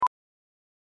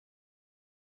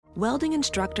Welding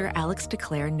instructor Alex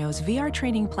DeClaire knows VR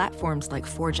training platforms like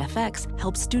Forge FX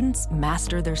help students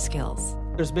master their skills.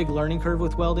 There's a big learning curve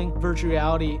with welding. Virtual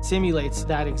reality simulates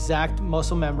that exact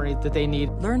muscle memory that they need.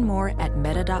 Learn more at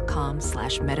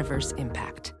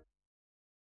meta.com/metaverseimpact.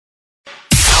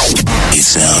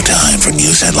 It's now time for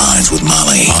news headlines with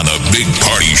Molly on the Big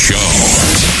Party Show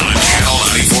on Channel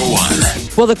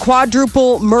 94.1. Well, the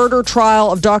quadruple murder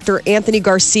trial of Dr. Anthony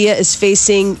Garcia is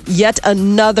facing yet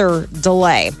another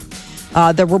delay.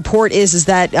 The report is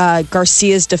that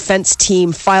Garcia's defense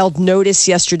team filed notice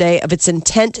yesterday of its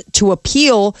intent to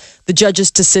appeal the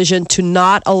judge's decision to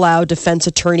not allow defense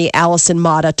attorney Allison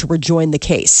Mata to rejoin the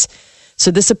case. So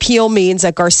this appeal means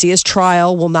that Garcia's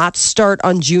trial will not start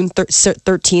on June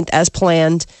 13th as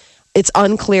planned. It's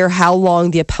unclear how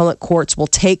long the appellate courts will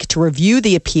take to review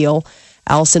the appeal.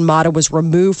 Allison Mata was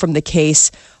removed from the case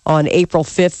on April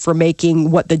 5th for making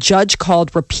what the judge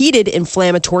called repeated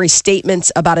inflammatory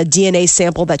statements about a DNA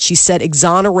sample that she said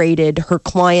exonerated her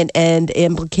client and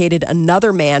implicated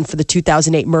another man for the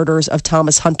 2008 murders of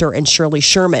Thomas Hunter and Shirley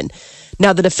Sherman.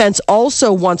 Now, the defense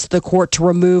also wants the court to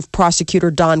remove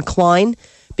prosecutor Don Klein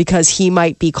because he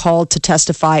might be called to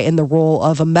testify in the role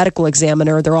of a medical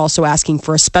examiner. They're also asking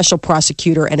for a special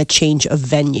prosecutor and a change of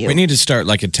venue. We need to start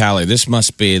like a tally. This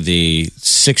must be the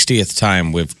 60th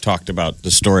time we've talked about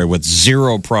the story with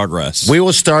zero progress. We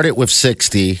will start it with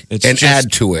 60 and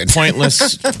add to it.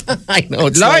 Pointless. I know.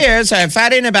 Lawyers are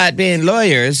fighting about being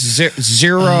lawyers.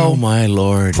 Zero Oh, my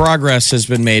Lord. progress has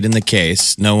been made in the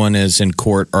case. No one is in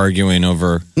court arguing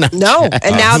over. No,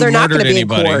 and now they're not going to be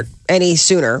anybody. in court any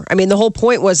sooner. I mean, the whole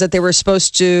point was that they were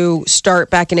supposed to start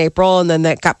back in April, and then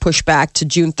that got pushed back to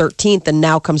June 13th, and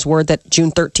now comes word that June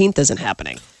 13th isn't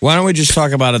happening. Why don't we just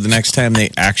talk about it the next time they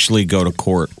actually go to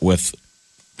court with.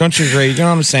 Don't you agree? You know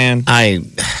what I'm saying? I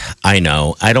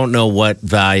know. I don't know what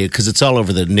value, because it's all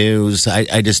over the news.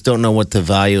 I just don't know what the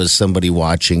value of somebody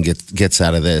watching gets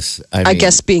out of this. I mean,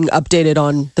 guess being updated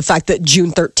on the fact that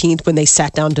June 13th, when they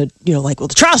sat down to, well,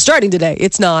 the trial's starting today.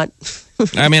 It's not.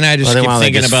 I mean, I just keep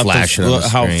thinking about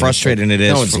how frustrating it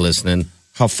is. No one's listening.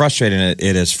 How frustrating it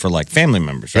is for like family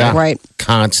members, right? Yeah. Right.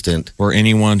 Constant. Or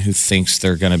anyone who thinks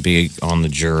they're going to be on the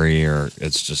jury, or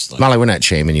it's just like. Molly, we're not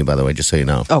shaming you, by the way, just so you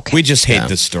know. Okay. We just hate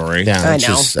this story. Yeah, I it's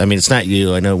know. just, it's not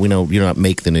you. I know, we know you don't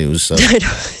make the news, so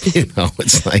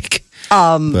it's like.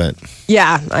 But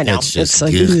yeah, I know. It's just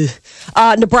like, good.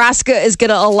 Nebraska is going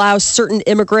to allow certain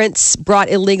immigrants brought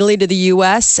illegally to the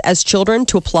U.S. as children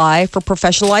to apply for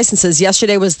professional licenses.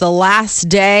 Yesterday was the last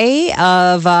day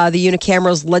of the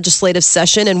unicameral's legislative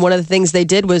session, and one of the things they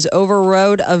did was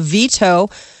overrode a veto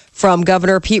from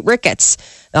Governor Pete Ricketts.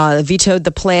 Vetoed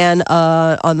the plan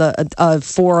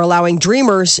for allowing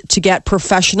Dreamers to get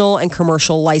professional and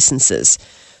commercial licenses.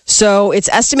 So it's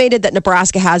estimated that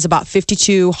Nebraska has about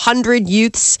 5,200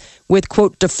 youths with,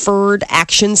 quote, deferred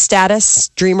action status.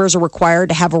 Dreamers are required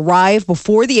to have arrived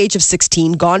before the age of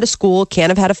 16, gone to school,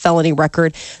 can't have had a felony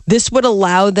record. This would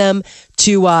allow them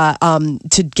to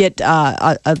get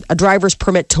a driver's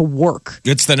permit to work.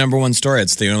 It's the number one story.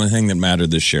 It's the only thing that mattered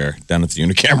this year down at the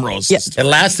unicamerals. Yeah. it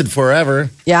lasted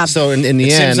forever. Yeah. So in the It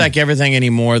end. seems like everything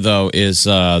anymore, though, is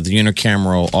the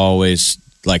unicameral always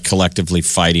like collectively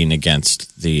fighting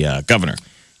against the governor.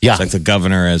 Yeah. It's like the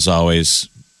governor is always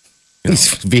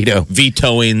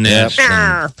vetoing this. Yep.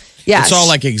 and Yes. It's all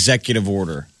like executive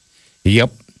order Yep.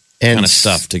 And kind of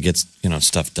stuff to get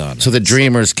stuff done. So the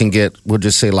Dreamers can get, we'll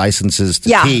just say, licenses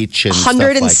to teach and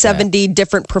 170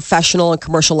 different professional and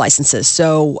commercial licenses.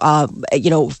 So,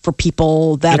 for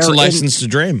people that it's are a license to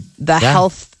dream. the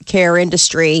health care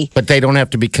industry. But they don't have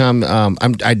to become,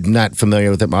 I'm not familiar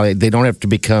with it, Molly. They don't have to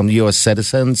become U.S.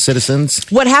 citizens.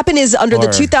 What happened is under the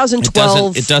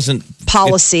 2012 It doesn't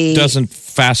policy. It doesn't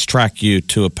fast track you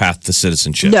to a path to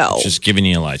citizenship. No. It's just giving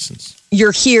you a license.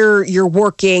 You're here, you're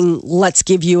working, let's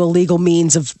give you a legal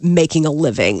means of making a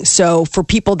living. So for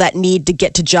people that need to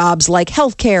get to jobs like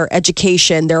healthcare,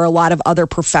 education, there are a lot of other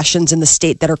professions in the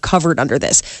state that are covered under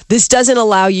this. This doesn't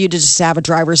allow you to just have a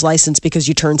driver's license because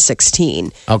you turned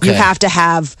 16. Okay. You have to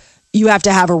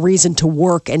have a reason to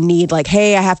work and need like,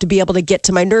 hey, I have to be able to get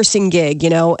to my nursing gig,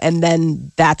 and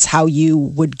then that's how you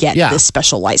would get this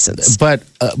special license. But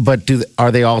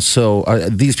are they also,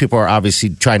 these people are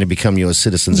obviously trying to become U.S.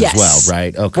 citizens as well,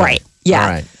 right? Okay. Right. Yeah. All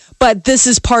right. But this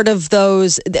is part of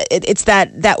those, it's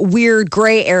that weird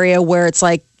gray area where it's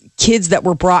like kids that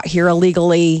were brought here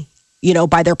illegally,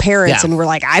 by their parents. Yeah. And we're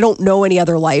like, I don't know any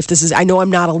other life. I know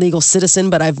I'm not a legal citizen,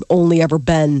 but I've only ever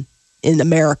been in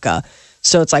America.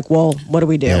 So it's like, well, what do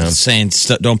we do Saying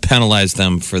don't penalize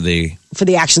them for the for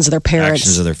the actions of their parents?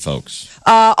 actions of their folks.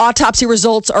 Autopsy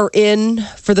results are in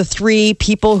for the 3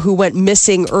 people who went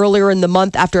missing earlier in the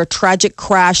month after a tragic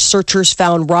crash. Searchers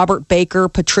found Robert Baker,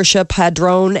 Patricia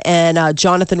Padron, and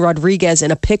Jonathan Rodriguez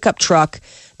in a pickup truck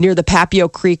near the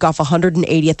Papio Creek off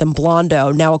 180th and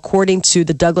Blondo. Now, according to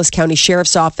the Douglas County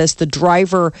Sheriff's Office, the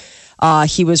driver,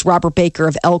 he was Robert Baker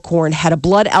of Elkhorn, had a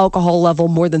blood alcohol level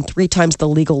more than 3 times the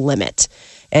legal limit.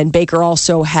 And Baker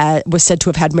also was said to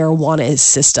have had marijuana in his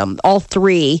system. All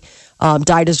 3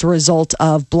 died as a result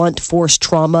of blunt force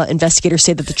trauma. Investigators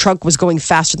say that the truck was going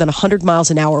faster than 100 miles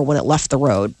an hour when it left the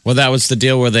road. Well, that was the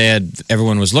deal where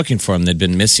everyone was looking for them. They'd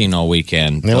been missing all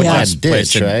weekend. They The had last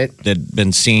place ditch, right? They'd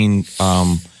been seen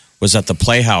was at the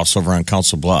Playhouse over on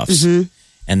Council Bluffs. Mm-hmm.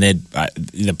 And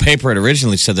the paper had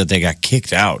originally said that they got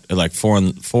kicked out at like 4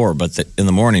 in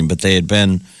the morning, but they had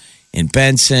been in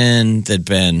Benson. They'd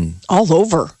been All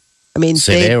over. I mean,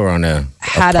 So they were on a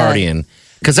partying.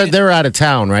 Because they were out of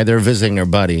town, right? They were visiting their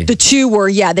buddy. The 2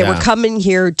 were, they were Yeah. coming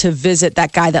here to visit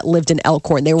that guy that lived in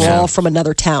Elkhorn. They were all from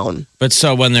another town. But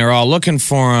so when they were all looking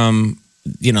for him,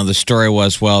 the story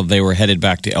was, well, they were headed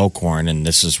back to Elkhorn, and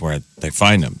this is where they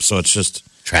find him. So it's just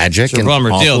Tragic it's a and bummer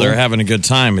deal. awful. They're having a good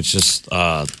time. It's just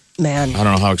Man. I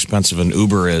don't know how expensive an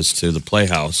Uber is to the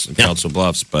Playhouse in Council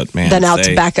Bluffs, but man, Then out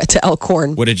they back to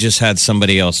Elkhorn. would have just had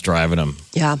somebody else driving them.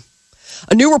 Yeah.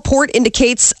 A new report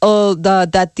indicates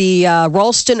that the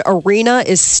Ralston Arena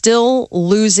is still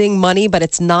losing money, but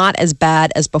it's not as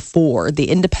bad as before. The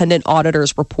independent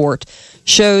auditor's report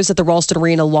shows that the Ralston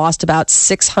Arena lost about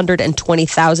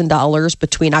 $620,000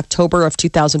 between October of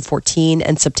 2014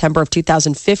 and September of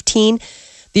 2015.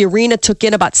 The arena took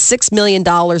in about $6 million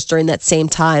during that same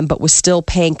time, but was still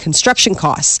paying construction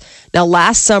costs. Now,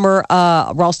 last summer,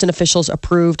 Ralston officials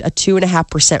approved a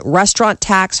 2.5% restaurant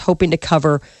tax, hoping to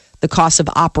cover the cost of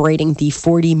operating the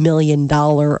 $40 million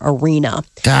arena.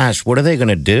 Gosh, what are they going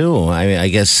to do? I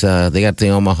guess they got the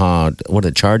Omaha,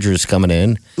 the Chargers coming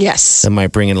in. Yes, That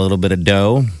might bring in a little bit of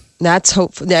dough. that's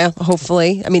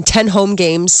hopefully. I mean, 10 home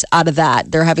games out of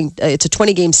that. They're having it's a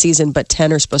 20-game season, but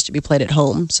 10 are supposed to be played at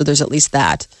home. So there's at least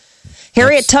that.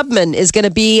 Harriet Tubman is going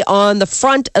to be on the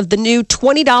front of the new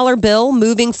 $20 bill,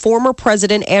 moving former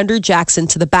President Andrew Jackson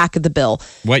to the back of the bill.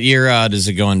 What year does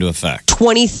it go into effect?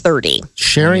 2030.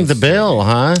 Sharing the bill,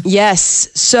 huh? Yes.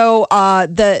 So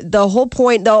the whole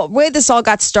point, the way this all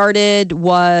got started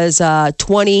was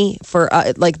 20 for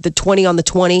like the 20 on the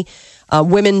 20.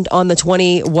 Women on the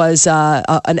 20 was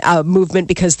a movement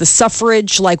because the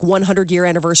suffrage 100-year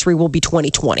anniversary will be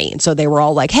 2020. And so they were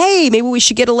all like, hey, maybe we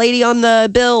should get a lady on the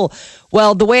bill.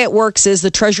 Well, the way it works is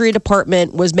the Treasury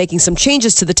Department was making some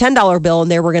changes to the $10 bill, and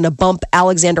they were going to bump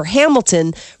Alexander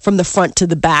Hamilton from the front to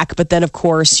the back. But then, of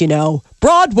course,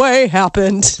 Broadway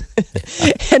happened.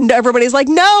 And everybody's like,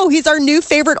 no, he's our new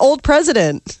favorite old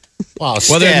president. Well, there's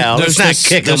let's not this-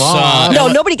 kick them this, off. No,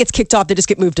 nobody gets kicked off. They just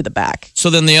get moved to the back. So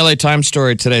then the LA Times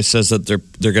story today says that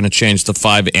they're going to change the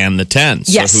 5 and the 10.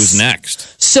 So Yes. who's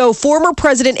next? So former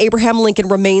President Abraham Lincoln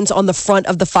remains on the front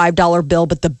of the $5 bill,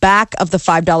 but the back of the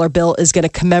 $5 bill is going to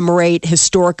commemorate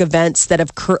historic events that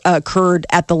have occurred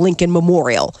at the Lincoln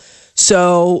Memorial.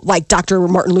 So, like Dr.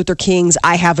 Martin Luther King's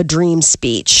 "I Have a Dream"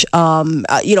 speech, a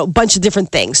bunch of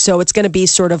different things. So it's going to be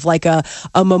sort of like a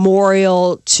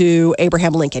memorial to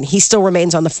Abraham Lincoln. He still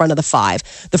remains on the front of the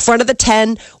 5. The front of the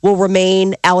 10 will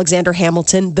remain Alexander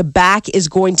Hamilton. The back is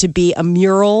going to be a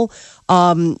mural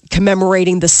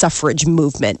commemorating the suffrage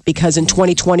movement, because in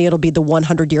 2020 it'll be the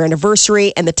 100-year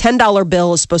anniversary, and the $10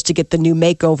 bill is supposed to get the new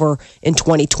makeover in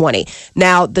 2020.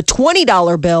 Now, the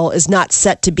 $20 bill is not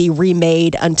set to be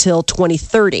remade until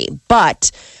 2030,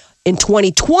 but in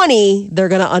 2020 they're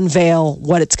going to unveil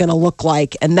what it's going to look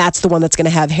like, and that's the one that's going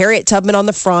to have Harriet Tubman on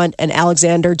the front, and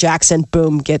Alexander Jackson,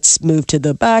 boom, gets moved to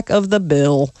the back of the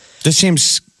bill. This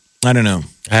seems, I don't know.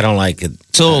 I don't like it.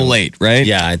 It's a little late, right?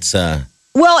 Yeah, it's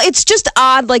Well, it's just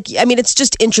odd. It's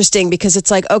just interesting because it's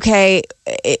like, okay,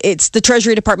 it's the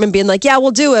Treasury Department being like, yeah,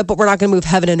 we'll do it, but we're not going to move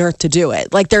heaven and earth to do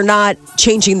it. Like, they're not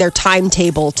changing their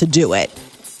timetable to do it.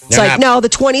 It's They're like, not- no, the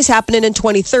 20's happening in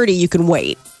 2030. You can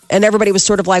wait. And everybody was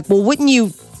sort of like, well, wouldn't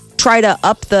you try to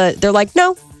up the... They're like,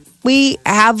 no, we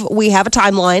have a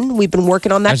timeline. We've been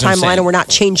working on that That's what I'm timeline, saying. and we're not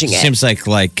changing it. Seems like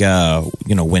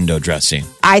window dressing.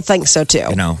 I think so, too.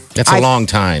 that's a long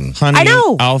time. Honey, I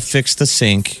know. I'll fix the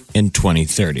sink in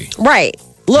 2030. Right.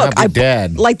 Look, I'll be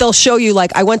dead. Like they'll show you,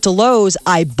 like, I went to Lowe's,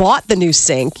 I bought the new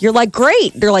sink. You're like,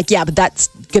 great. They're like, yeah, but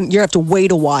you're gonna have to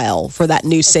wait a while for that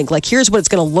new sink. Like, here's what it's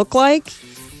gonna look like,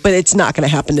 but it's not gonna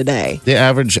happen today. The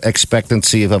average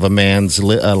expectancy of a man's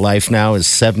life now is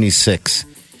 76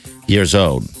 years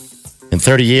old. In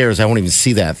 30 years, I won't even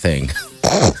see that thing.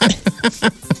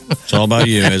 It's all about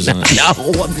you, isn't it?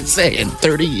 No, I'm just saying,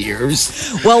 30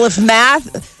 years. Well, if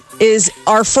math is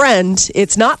our friend,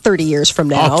 it's not 30 years from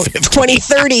now.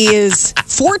 2030 is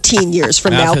 14 years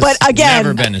from now. Math But has again,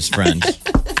 never been his friend.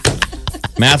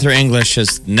 Math or English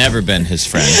has never been his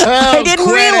friend. I didn't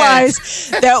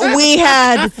realize that we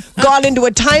had gone into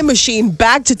a time machine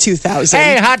back to 2000.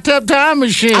 Hey, hot tub time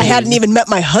machine. I hadn't even met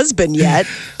my husband yet.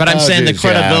 But I'm saying the geez,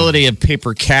 yeah. credibility of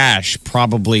paper cash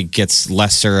probably gets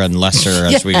lesser and lesser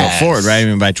as we go Yes. forward, right? I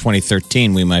mean, by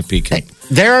 2013, we might be,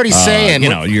 They're already saying,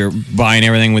 you're buying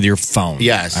everything with your phone.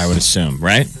 Yes. I would assume,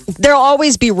 right? There'll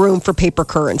always be room for paper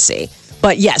currency.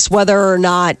 But yes, whether or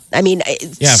not, I mean,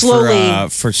 Yeah, slowly.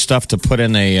 for stuff to put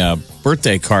in a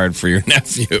birthday card for your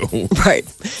nephew. Right.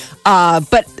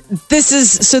 But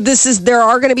there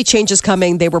are going to be changes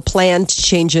coming. They were planned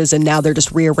changes, and now they're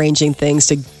just rearranging things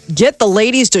to get the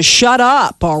ladies to shut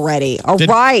up already. All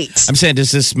right. I'm saying, does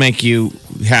this make you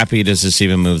happy? Does this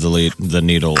even move the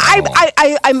needle? at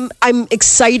all? I'm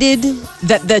excited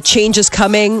that the change is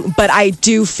coming, but I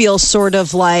do feel sort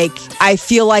of like I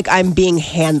feel like I'm being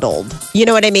handled. You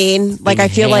know what I mean? Like I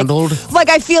feel handled? like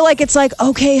I feel like it's like,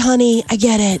 okay, honey, I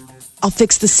get it. I'll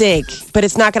fix the sink, but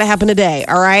it's not going to happen today.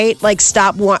 All right, like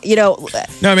stop. No,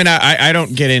 I mean, I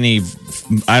don't get any.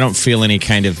 I don't feel any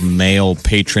kind of male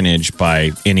patronage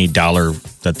by any dollar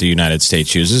that the United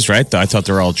States uses, right? I thought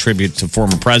they were all tribute to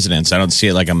former presidents. I don't see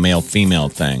it like a male-female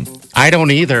thing. I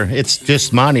don't either. It's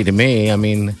just money to me. I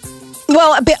mean,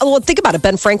 well, think about it.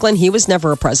 Ben Franklin, he was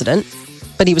never a president,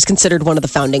 but he was considered one of the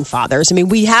founding fathers. I mean,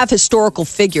 we have historical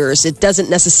figures. It doesn't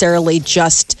necessarily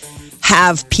just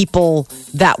have people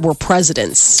that were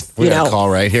presidents. we got a call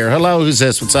right here. Hello, who's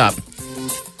this? What's up?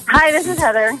 Hi, this is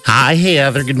Heather. Hi, hey,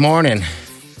 Heather. Good morning.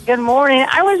 Good morning.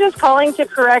 I was just calling to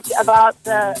correct about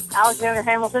the Alexander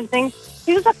Hamilton thing.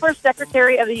 He was the first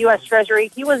Secretary of the U.S.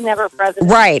 Treasury. He was never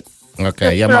president. Right.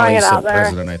 Okay, Just Molly throwing it said out there.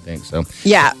 president, I think so.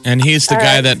 Yeah. And he's the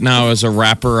guy that now is a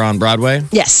rapper on Broadway?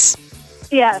 Yes.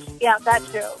 Yes, yeah, that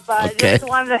too. But Okay. just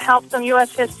wanted to help some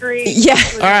U.S. history. Yeah.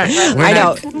 All right. I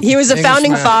know. He was a English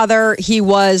founding man. father. He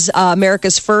was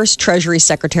America's first Treasury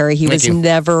Secretary. He was you.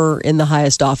 never in the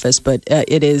highest office, but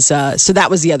it is. So that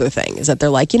was the other thing, is that they're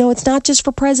like, it's not just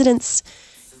for presidents.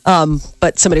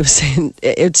 But somebody was saying,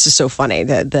 it's just so funny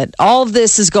that all of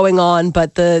this is going on,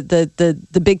 but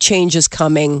the big change is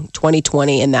coming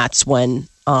 2020, and that's when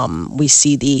we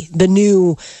see the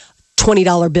new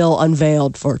 $20 bill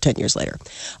unveiled for 10 years later.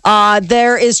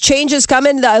 There is changes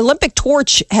coming. The Olympic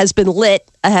torch has been lit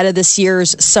ahead of this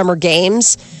year's Summer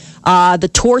Games. The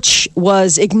torch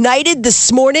was ignited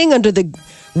this morning under the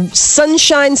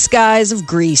sunshine skies of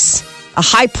Greece. A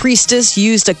high priestess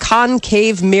used a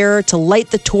concave mirror to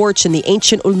light the torch in the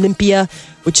ancient Olympia,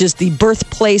 which is the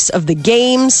birthplace of the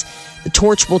games. The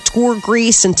torch will tour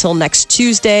Greece until next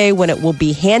Tuesday, when it will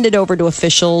be handed over to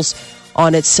officials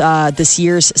on its this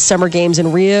year's Summer Games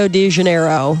in Rio de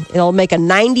Janeiro. It'll make a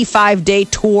 95-day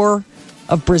tour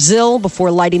of Brazil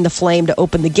before lighting the flame to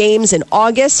open the games in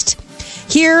August.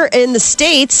 Here in the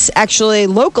States, actually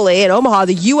locally in Omaha,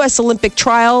 the U.S. Olympic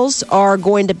trials are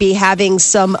going to be having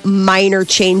some minor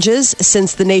changes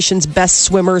since the nation's best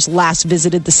swimmers last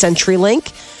visited the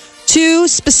CenturyLink. 2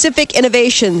 specific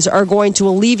innovations are going to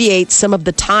alleviate some of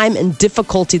the time and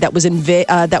difficulty that was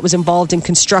involved in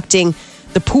constructing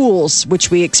the pools,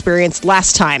 which we experienced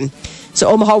last time. So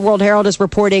Omaha World Herald is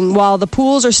reporting, while the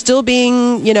pools are still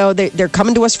being, they're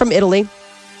coming to us from Italy,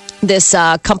 this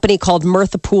company called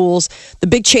Murtha Pools, the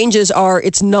big changes are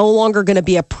it's no longer going to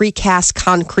be a precast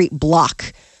concrete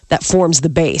block that forms the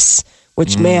base,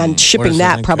 which, man, shipping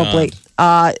that probably,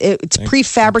 it's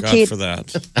prefabricated. For that.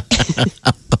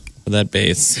 For that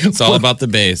base. It's all about the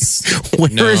base.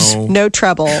 No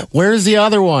trouble. Where's the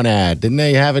other one at? Didn't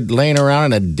they have it laying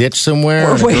around in a ditch somewhere?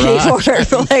 We're waiting for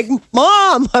it. We're like,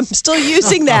 Mom, I'm still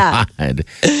using that. God.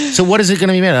 So what is it going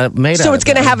to be made So out it's of?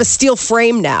 going to have a steel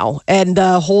frame now, and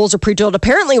the holes are pre-drilled.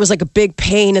 Apparently, it was like a big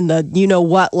pain in the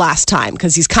you-know-what last time,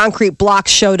 because these concrete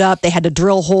blocks showed up. They had to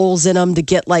drill holes in them to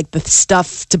get like the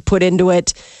stuff to put into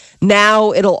it.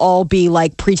 Now it'll all be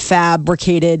like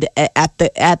prefabricated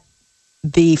at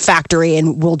the factory,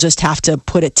 and we'll just have to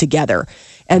put it together.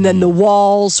 And then the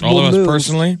walls All will of us move.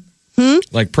 personally?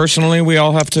 Like personally, we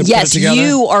all have to put it Yes, together?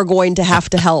 you are going to have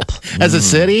to help. As a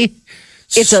city?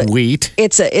 It's Sweet.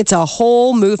 It's a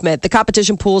whole movement. The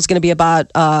competition pool is going to be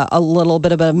about a little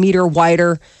bit of a meter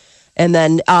wider. And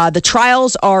then the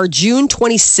trials are June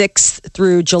 26th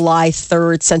through July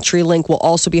 3rd. CenturyLink will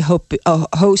also be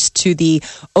host to the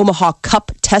Omaha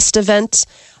Cup test event.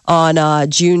 on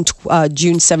June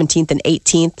 17th and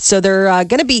 18th. So they're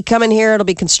going to be coming here. It'll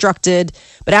be constructed.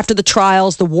 But after the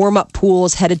trials, the warm-up pool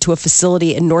is headed to a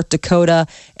facility in North Dakota.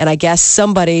 And I guess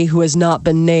somebody who has not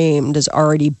been named has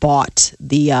already bought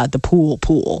the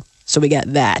pool. So we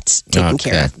got that taken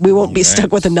care of. We won't be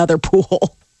stuck with another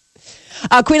pool.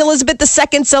 Queen Elizabeth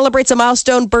II celebrates a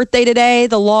milestone birthday today.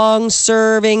 The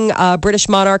long-serving British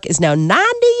monarch is now 90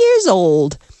 years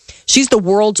old. She's the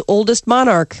world's oldest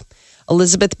monarch.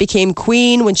 Elizabeth became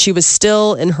queen when she was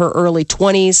still in her early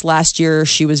 20s. Last year,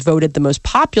 she was voted the most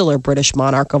popular British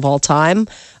monarch of all time.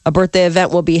 A birthday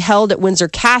event will be held at Windsor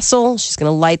Castle. She's going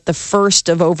to light the first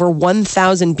of over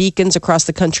 1,000 beacons across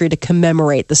the country to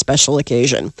commemorate the special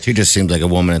occasion. She just seems like a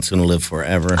woman that's going to live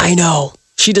forever. I know.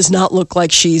 She does not look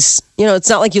like she's, it's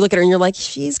not like you look at her and you're like,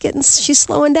 she's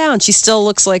slowing down. She still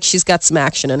looks like she's got some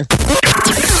action in her.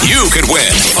 You could win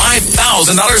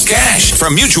 $5,000 cash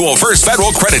from Mutual First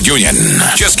Federal Credit Union.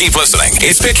 Just keep listening.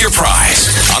 It's Pick Your Prize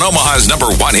on Omaha's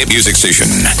 #1 hit music station,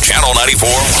 Channel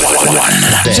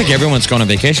 94.1. It's like everyone's going on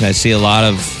vacation. I see a lot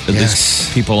of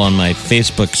these people on my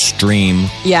Facebook stream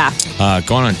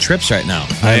going on trips right now.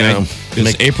 I know.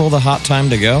 Is April the hot time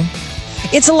to go?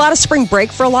 It's a lot of spring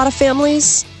break for a lot of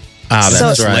families.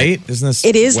 That's right. Late? Isn't this?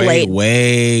 It is late.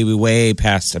 Way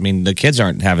past. I mean, the kids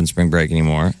aren't having spring break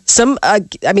anymore. Some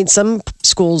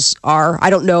schools are.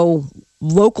 I don't know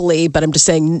locally, but I'm just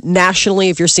saying nationally.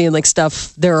 If you're seeing like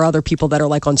stuff, there are other people that are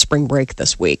like on spring break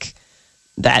this week.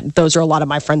 Those are a lot of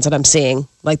my friends that I'm seeing.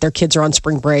 Like their kids are on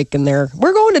spring break and we're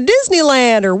going to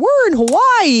Disneyland or we're in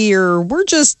Hawaii or we're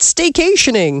just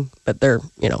staycationing. But they're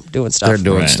doing stuff. They're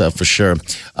doing stuff for sure.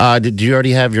 Did you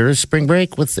already have your spring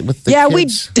break with the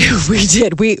kids? we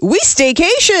did. We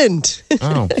staycationed.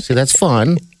 Oh, see, that's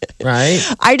fun, right?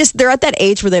 They're at that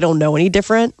age where they don't know any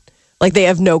different. Like they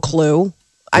have no clue.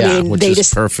 Which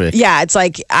is perfect. Yeah, it's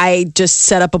like I just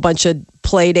set up a bunch of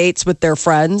play dates with their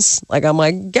friends. Like I'm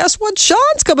like, guess what?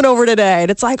 Sean's coming over today, and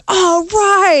it's like, all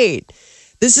right,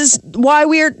 this is why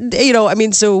we're,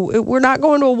 so we're not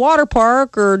going to a water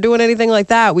park or doing anything like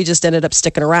that. We just ended up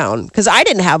sticking around because I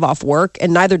didn't have off work,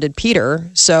 and neither did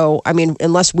Peter. So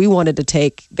unless we wanted to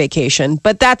take vacation,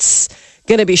 but that's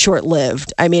going to be short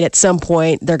lived. At some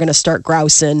point they're going to start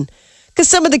grousing. Because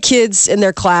some of the kids in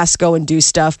their class go and do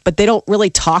stuff, but they don't really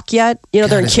talk yet.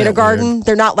 They're in kindergarten.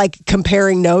 They're not like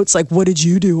comparing notes. Like, what did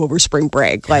you do over spring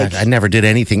break? Like, I never did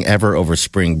anything ever over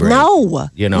spring break. No,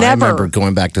 never. I remember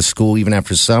going back to school even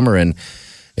after summer, and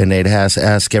they'd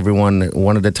ask everyone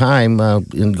one at a time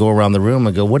and go around the room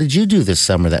and go, "What did you do this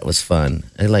summer that was fun?"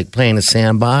 And like playing a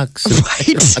sandbox. Right.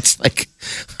 It's like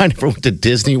I never went to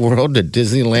Disney World, to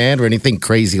Disneyland, or anything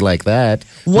crazy like that.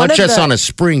 Not just on a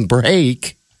spring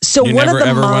break. So you one never of the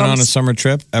ever moms, went on a summer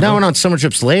trip? Ever? No, I went on summer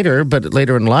trips later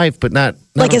in life, but not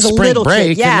like on as a spring little break.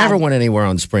 kid. Yeah. I never went anywhere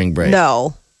on spring break.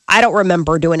 No, I don't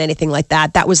remember doing anything like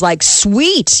that. That was like,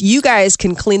 sweet, you guys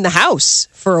can clean the house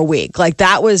for a week. Like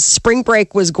that was spring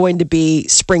break was going to be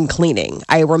spring cleaning.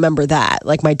 I remember that.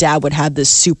 Like my dad would have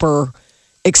this super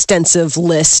extensive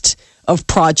list of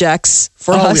projects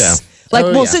for us. Yeah.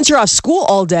 Like, since you're off school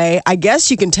all day, I guess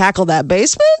you can tackle that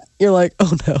basement. You're like,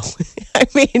 oh no.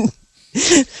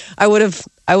 I would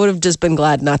have just been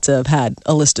glad not to have had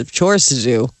a list of chores to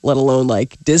do, let alone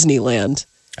like Disneyland.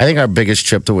 I think our biggest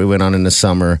trip that we went on in the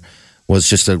summer was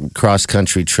just a cross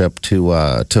country trip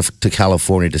to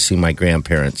California to see my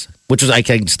grandparents, which was I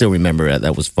can still remember it.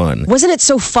 That was fun. Wasn't it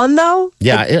so fun though?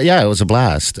 Yeah, it was a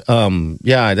blast.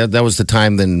 That was the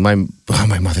time. Then my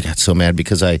mother got so mad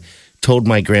because I told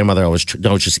my grandmother I was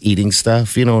just eating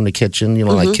stuff, in the kitchen,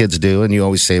 like kids do. And you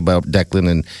always say about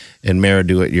Declan and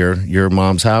Maridu at your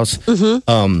mom's house.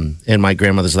 Mm-hmm. And my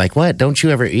grandmother's like, what? Don't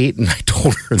you ever eat? And I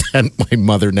told her that my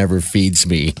mother never feeds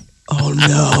me. Oh,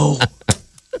 no.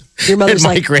 Your mother's and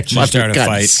my like, grandmother started a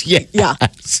fight. Yeah.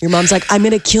 Your mom's like, I'm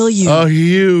going to kill you. A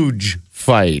huge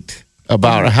fight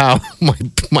about how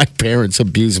my parents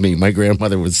abused me. My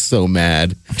grandmother was so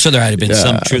mad. So there had been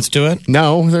some truth to it?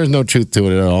 No, there's no truth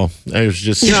to it at all. I was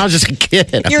just, I was just a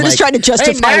kid. You're just trying to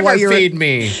justify why you're feed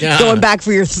me. Yeah. Going back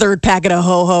for your third packet of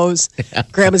ho-hos. Yeah.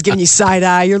 Grandma's giving you side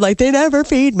eye. You're like, they never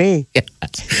feed me. Yeah,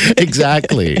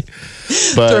 exactly.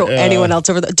 But, throw anyone else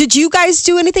over there. Did you guys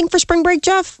do anything for spring break,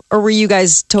 Jeff? Or were you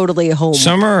guys totally home?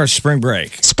 Summer or spring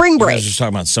break? Spring break. I was just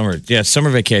talking about summer. Yeah, summer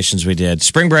vacations we did.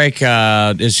 Spring break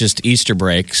is just Easter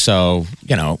break. So,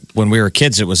 when we were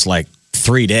kids, it was like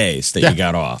 3 days that you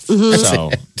got off. Mm-hmm. So,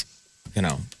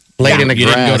 Late in the you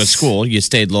grass. didn't go to school. You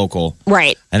stayed local.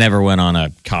 Right. I never went on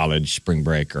a college spring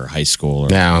break or high school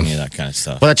or any of that kind of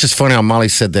stuff. Well, that's just funny how Molly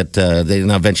said that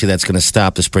eventually that's going to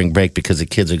stop the spring break because the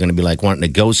kids are going to be like wanting to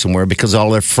go somewhere because all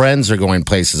their friends are going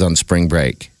places on spring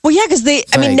break. Well, yeah, because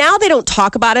I mean, like- now they don't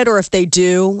talk about it, or if they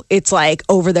do, it's like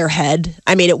over their head.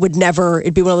 I mean, it'd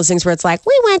be one of those things where it's like,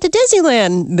 we went to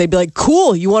Disneyland. They'd be like,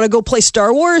 cool, you want to go play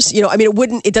Star Wars? You know, I mean,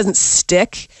 it doesn't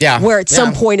stick. Yeah. Where at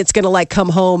some Yeah. point it's going to like come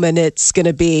home and it's going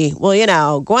to be, well, you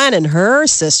know, Gwen and her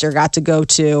sister got to go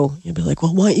to, you'd be like,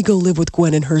 well, why don't you go live with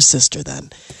Gwen and her sister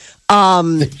then?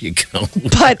 There you go.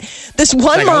 But this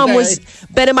one Like, mom okay. was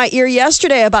been in my ear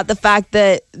yesterday about the fact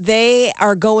that they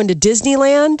are going to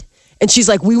Disneyland, and she's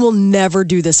like, "We will never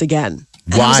do this again."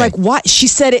 And I was Why? like, "What?" She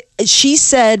said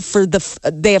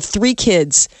they have 3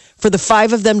 kids. For the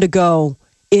 5 of them to go,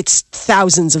 it's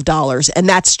thousands of dollars, and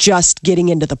that's just getting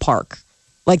into the park.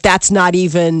 Like that's not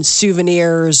even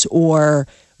souvenirs or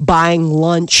buying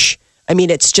lunch. I mean,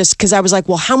 it's just because I was like,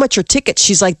 well, how much are tickets?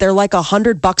 She's like, they're like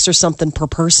 $100 or something per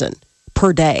person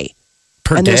per day.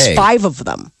 Per and day. there's 5 of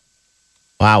them.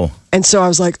 Wow. And so I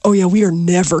was like, oh, yeah, we are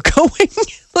never going.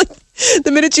 Like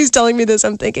the minute she's telling me this,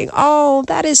 I'm thinking, oh,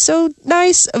 that is so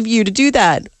nice of you to do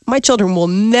that. My children will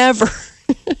never.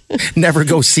 Never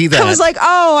go see that. I was like,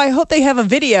 oh, I hope they have a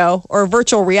video or a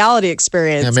virtual reality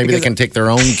experience. Yeah, maybe they because- can take their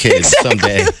own kids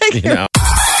someday. You know.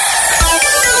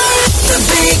 The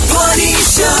Big Party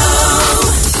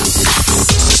Show.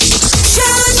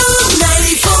 Channel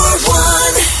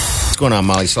 94.1. What's going on,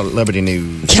 Molly? Celebrity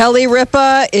news. Kelly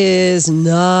Ripa is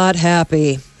not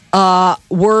happy.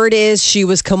 Word is she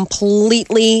was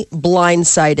completely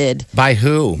blindsided By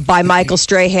who? by Michael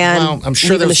Strahan. Well, I'm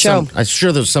sure leaving the show.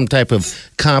 there's some type of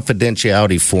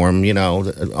confidentiality form, you know,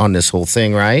 on this whole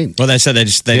thing, right? Well, they said they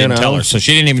didn't know? tell her, so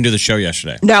she didn't even do the show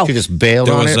yesterday. No, She just bailed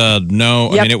There on was it.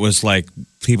 no. Yep. I mean, it was like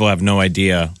people have no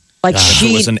idea. like If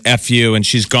she it was an FU, and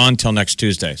she's gone till next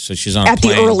Tuesday, so she's on a at the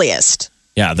plane. earliest.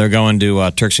 Yeah, they're going to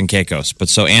Turks and Caicos. But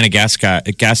so Anna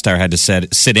Gasteyer had to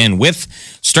sit in with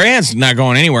Strahan's not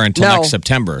going anywhere until No. next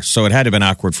September. So it had to have been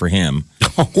awkward for him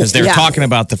because they were Yeah. talking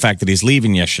about the fact that he's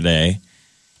leaving yesterday,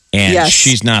 and Yes.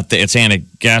 she's not. It's Anna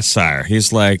Gasteyer.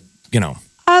 He's like, you know.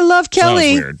 I love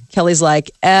Kelly. weird. Kelly's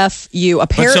like, F you. But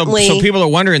Apparently, so people are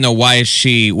wondering though, why is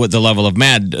she with the level of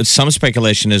mad? Some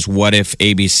speculation is what if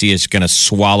ABC is going to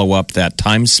swallow up that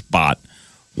time spot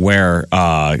where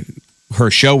her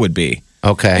show would be.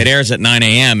 Okay. It airs at 9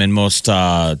 a.m. in most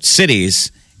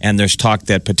cities, and there's talk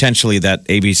that potentially that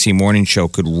ABC morning show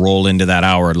could roll into that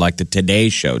hour like the Today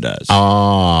Show does.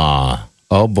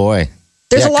 Oh boy.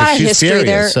 There's Yeah, a lot 'cause of she's history furious,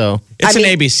 there. So It's I an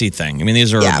mean- ABC thing. I mean,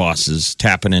 these are Yeah. her bosses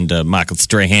tapping into Michael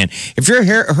Strahan. If you're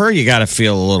her, you got to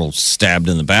feel a little stabbed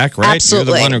in the back, right?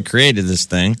 Absolutely. You're the one who created this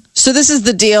thing. So this is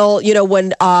the deal. You know, when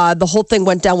the whole thing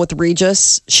went down with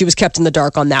Regis, she was kept in the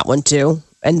dark on that one too.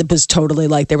 And it was totally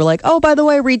like, they were like, oh, by the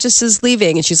way, Regis is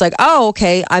leaving. And she's like, oh,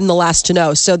 okay, I'm the last to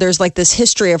know. So there's like this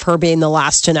history of her being the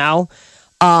last to know.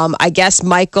 I guess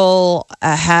Michael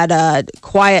had a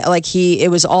quiet,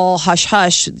 it was all hush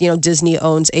hush. You know, Disney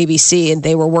owns ABC and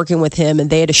they were working with him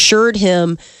and they had assured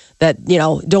him that, you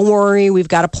know, don't worry, we've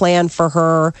got a plan for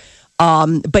her.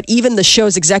 But even the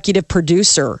show's executive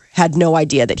producer had no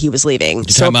idea that he was leaving. You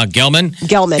talking about Gelman?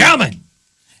 Gelman. Gelman!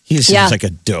 He seems Yeah. like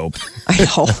a dope. I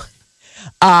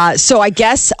know. So I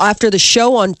guess after the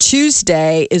show on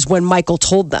Tuesday is when Michael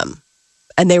told them.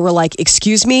 And they were like,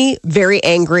 excuse me, very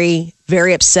angry,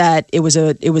 very upset. It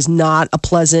was not a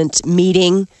pleasant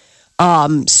meeting.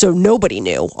 So nobody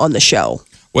knew on the show.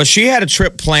 Well, she had a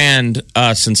trip planned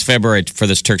since February for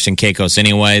this Turks and Caicos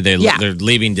anyway. They're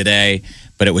leaving today,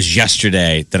 but it was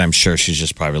yesterday that I'm sure she's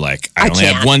just probably like, I only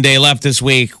have can't. 1 day left this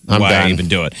week. I'm Why done. even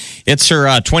do it? It's her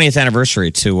 20th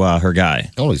anniversary to her guy,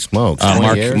 holy smokes.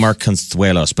 20 years? Mark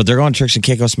Consuelos. But they're going to Turks and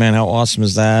Caicos, man. How awesome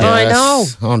is that? I know.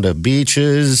 On the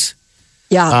beaches.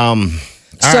 Yeah. All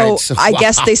So, right, I wow.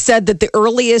 guess they said that the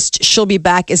earliest she'll be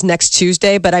back is next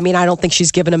Tuesday. But I mean, I don't think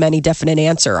she's given him any definite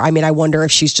answer. I mean, I wonder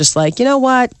if she's just like, you know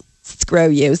what? Screw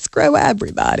you. Screw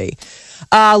everybody.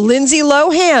 Lindsay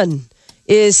Lohan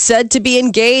is said to be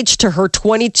engaged to her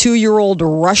 22-year-old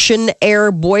Russian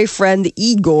heir boyfriend,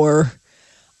 Igor.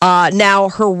 Now,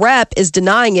 her rep is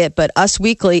denying it, but Us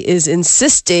Weekly is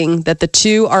insisting that the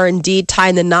two are indeed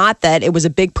tying the knot, that it was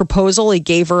a big proposal. He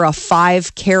gave her a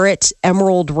 5-carat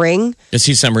emerald ring. Is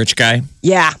he some rich guy?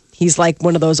 Yeah, he's like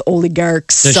one of those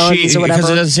oligarchs' Does sons she, or whatever. Because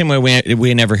it doesn't seem like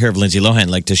we never hear of Lindsay Lohan.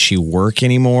 Like, does she work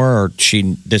anymore, or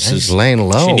She's laying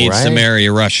low, She needs to right? marry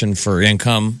a Russian for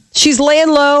income. She's laying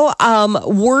low.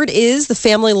 Word is the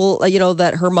family, you know,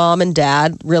 that her mom and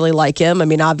dad really like him. I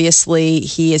mean, obviously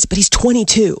he is, but he's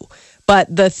 22.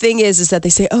 But the thing is that they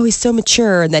say, oh, he's so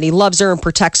mature and that he loves her and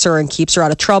protects her and keeps her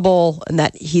out of trouble and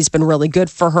that he's been really good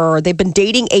for her. They've been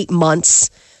dating 8 months,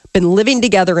 been living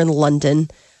together in London.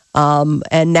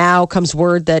 And now comes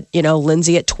word that,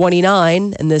 Lindsay at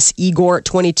 29 and this Igor at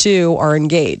 22 are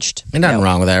engaged. Ain't nothing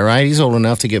wrong with that, right? He's old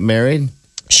enough to get married.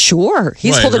 Sure.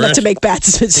 He's Well, old enough rich. to make bad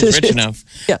decisions. Rich enough.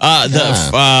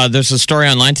 Yeah. There's a story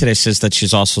online today says that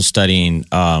she's also studying.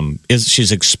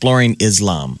 She's exploring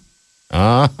Islam.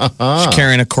 She's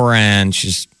carrying a Quran.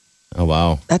 She's Oh,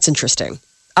 wow. That's interesting.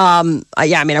 I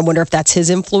wonder if that's his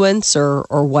influence or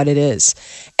what it is.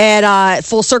 And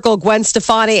full circle, Gwen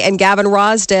Stefani and Gavin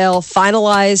Rossdale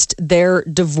finalized their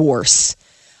divorce.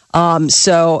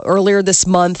 So earlier this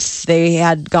month, they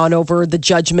had gone over the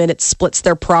judgment. It splits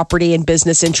their property and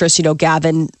business interests.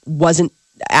 Gavin wasn't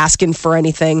asking for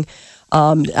anything.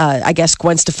 I guess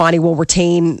Gwen Stefani will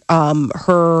retain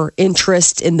her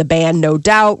interest in the band, no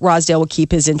doubt. Rossdale will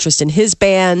keep his interest in his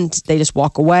band. They just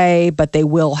walk away, but they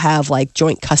will have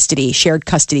joint custody, shared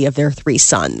custody of their 3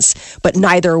 sons. But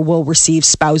neither will receive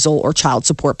spousal or child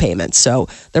support payments. So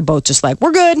they're both just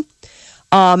we're good.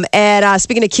 And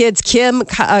speaking of kids, Kim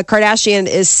Kardashian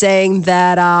is saying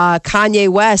that Kanye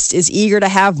West is eager to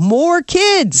have more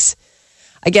kids.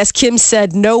 I guess Kim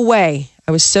said, "No way.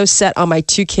 I was so set on my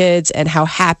 2 kids and how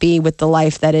happy with the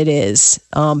life that it is."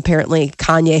 Apparently,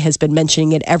 Kanye has been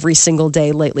mentioning it every single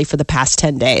day lately for the past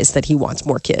 10 days that he wants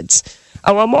more kids.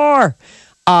 I want more.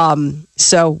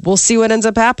 So we'll see what ends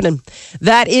up happening.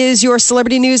 That is your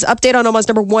celebrity news update on Omaha's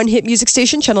number 1 hit music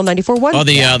station, Channel 94.1.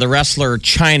 Oh, the wrestler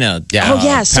China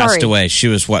sorry. passed away. She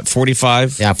was,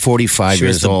 45? Yeah, 45 She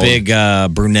was years the old. big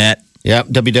brunette. Yep,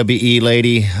 WWE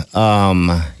lady.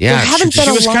 haven't been She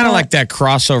a was kind lot. of like that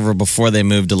crossover before they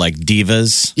moved to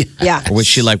Divas. Yeah. Or was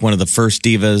she one of the first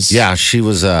Divas? Yeah, she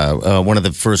was one of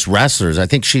the first wrestlers. I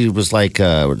think she was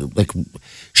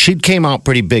she came out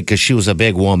pretty big because she was a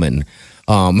big woman.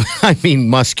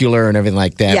 Muscular and everything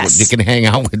like that. Yes. You can hang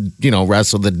out with,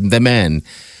 wrestle the men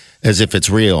as if it's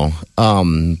real.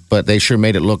 But they sure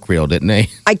made it look real, didn't they?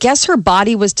 I guess her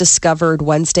body was discovered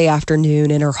Wednesday afternoon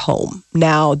in her home.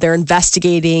 Now they're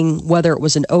investigating whether it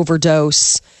was an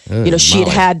overdose. She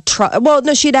had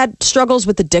she'd had struggles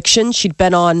with addiction. She'd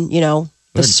been on, the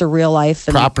surreal life.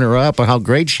 And Propping her up on how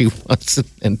great she was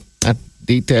and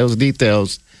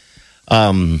details.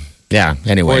 Yeah,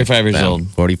 anyway. 45 years old.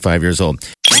 45 years old.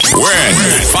 Win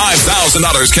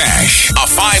 $5,000 cash, a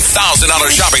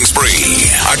 $5,000 shopping spree,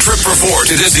 a trip for 4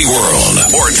 to Disney World,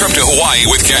 or a trip to Hawaii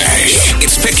with cash.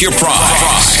 It's Pick Your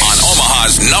Prize on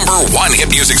Omaha's number 1 hit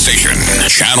music station,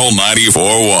 Channel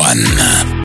 94.1.